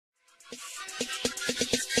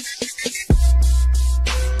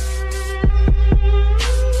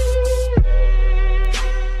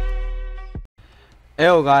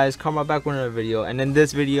Heyo guys, Karma back with another video, and in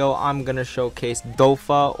this video I'm gonna showcase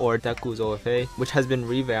DOFA or Deku OFA, which has been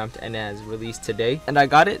revamped and has released today, and I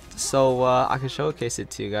got it so I can showcase it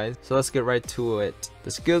to you guys. So let's get right to it. The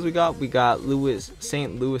skills we got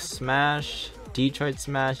St. Louis Smash, Detroit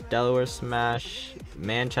Smash, Delaware Smash,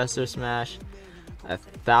 Manchester Smash,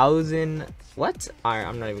 1,000 what? Alright,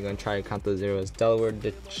 I'm not even gonna try to count those zeros. Delaware,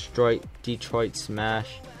 Detroit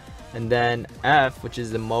Smash, and then F, which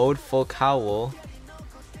is the mode full cowl.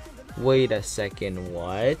 Wait a second,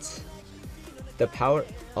 what? The power,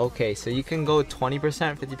 okay, so you can go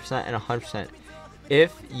 20%, 50%, and 100%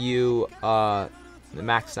 if you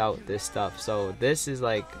max out this stuff. So this is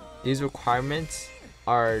like, these requirements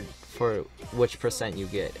are for which percent you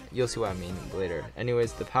get. You'll see what I mean later.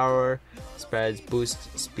 Anyways, the power spreads,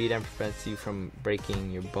 boosts speed, and prevents you from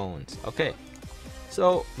breaking your bones. Okay,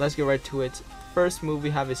 so let's get right to it. First move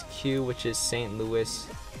we have is Q, which is St. Louis.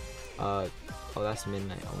 Oh, that's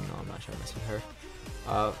Midnight. Oh no, I'm not trying to mess with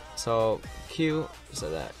her. So Q, so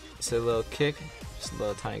that it's a little kick, just a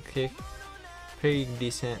little tiny kick, pretty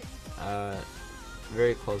decent.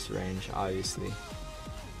 Very close range, obviously.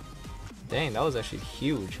 Dang, that was actually a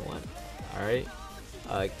huge one. All right,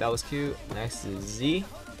 that was cute. Next is Z,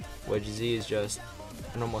 which Z is just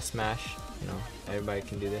a normal smash. You know, everybody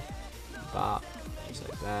can do this. Bop, just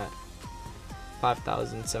like that.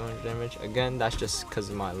 5,700 damage. Again, that's just because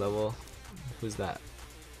of my level. Who's that?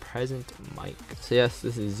 Present Mike. So yes,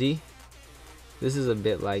 this is Z. This is a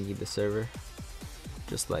bit laggy, the server.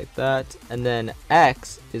 Just like that. And then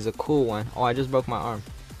X is a cool one. Oh, I just broke my arm.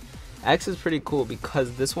 X is pretty cool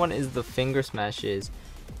because this one is the finger smashes.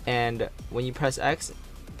 And when you press X,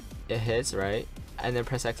 it hits, right? And then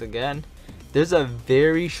press X again. There's a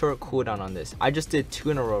very short cooldown on this. I just did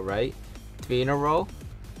 2 in a row, right? 3 in a row.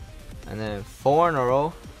 And then 4 in a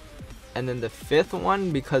row. And then the 5th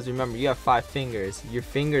one, because remember you have 5 fingers, your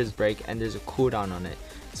fingers break and there's a cooldown on it.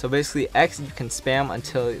 So basically X you can spam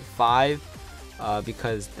until 5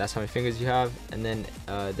 because that's how many fingers you have, and then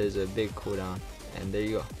there's a big cooldown, and there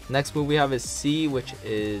you go. Next move we have is C, which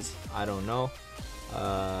is, I don't know,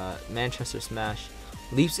 Manchester Smash.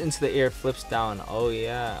 Leaps into the air, flips down. Oh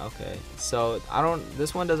yeah, okay. So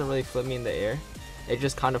this one doesn't really flip me in the air, it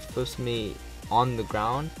just kind of flips me on the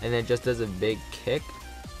ground and then just does a big kick.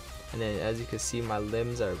 And then as you can see, my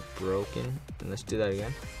limbs are broken. And let's do that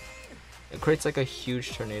again. It creates like a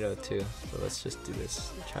huge tornado too. So let's just do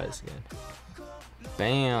this. Try this again.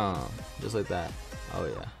 Bam! Just like that. Oh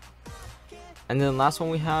yeah. And then last one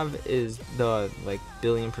we have is the like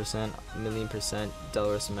million percent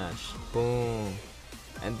Delaware Smash. Boom!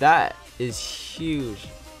 And that is huge.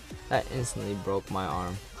 That instantly broke my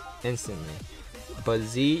arm. Instantly. But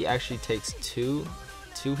Z actually takes two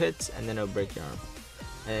hits and then it'll break your arm.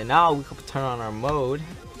 And now we can turn on our mode.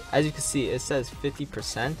 As you can see, it says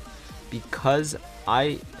 50% because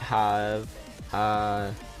I have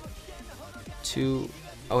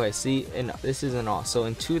okay, see, and this is in all. So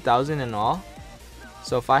in 2,000 in all.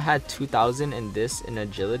 So if I had 2,000 in this in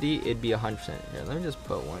agility, it'd be 100%. Here, let me just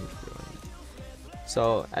put 1.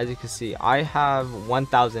 So as you can see, I have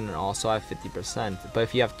 1,000 in all, so I have 50%. But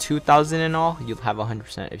if you have 2,000 in all, you'll have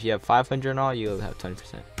 100%. If you have 500 in all, you'll have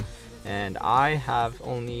 20%. And I have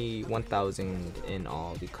only 1,000 in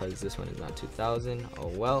all because this one is not 2,000. Oh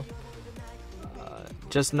well.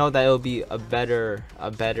 Just know that it'll be a better,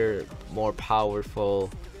 more powerful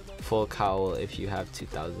full cowl if you have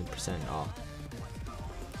 2,000% in all.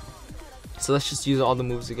 So let's just use all the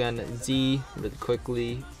moves again. Z really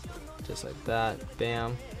quickly, just like that.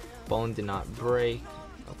 Bam. Bone did not break.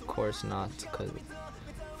 Of course not, because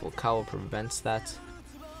full cowl prevents that.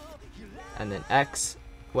 And then X.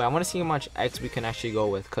 Wait, I want to see how much X we can actually go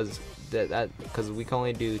with, because we can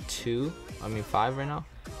only do 5 right now.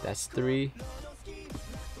 That's 3.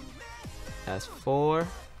 That's 4.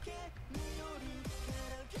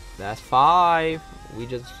 That's 5. We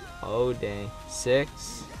just, oh dang,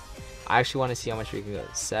 6. I actually want to see how much we can go.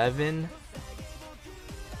 7.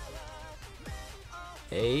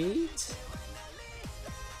 8.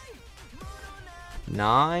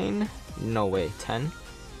 9. No way, 10.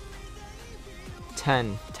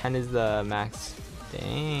 10 is the max.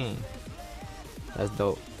 Dang, that's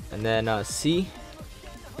dope. And then C,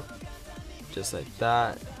 just like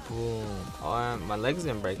that. Boom. Oh, my legs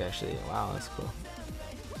didn't break actually. Wow, that's cool.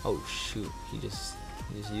 Oh shoot, he just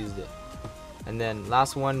used it. And then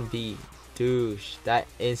last one, V. Douche, that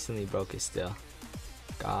instantly broke it still.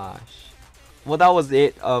 Gosh. Well, that was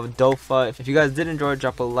it of DOFA. If you guys did enjoy,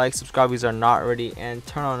 drop a like, subscribe if you are not already, and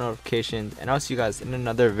turn on notifications. And I'll see you guys in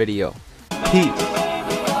another video. Peace.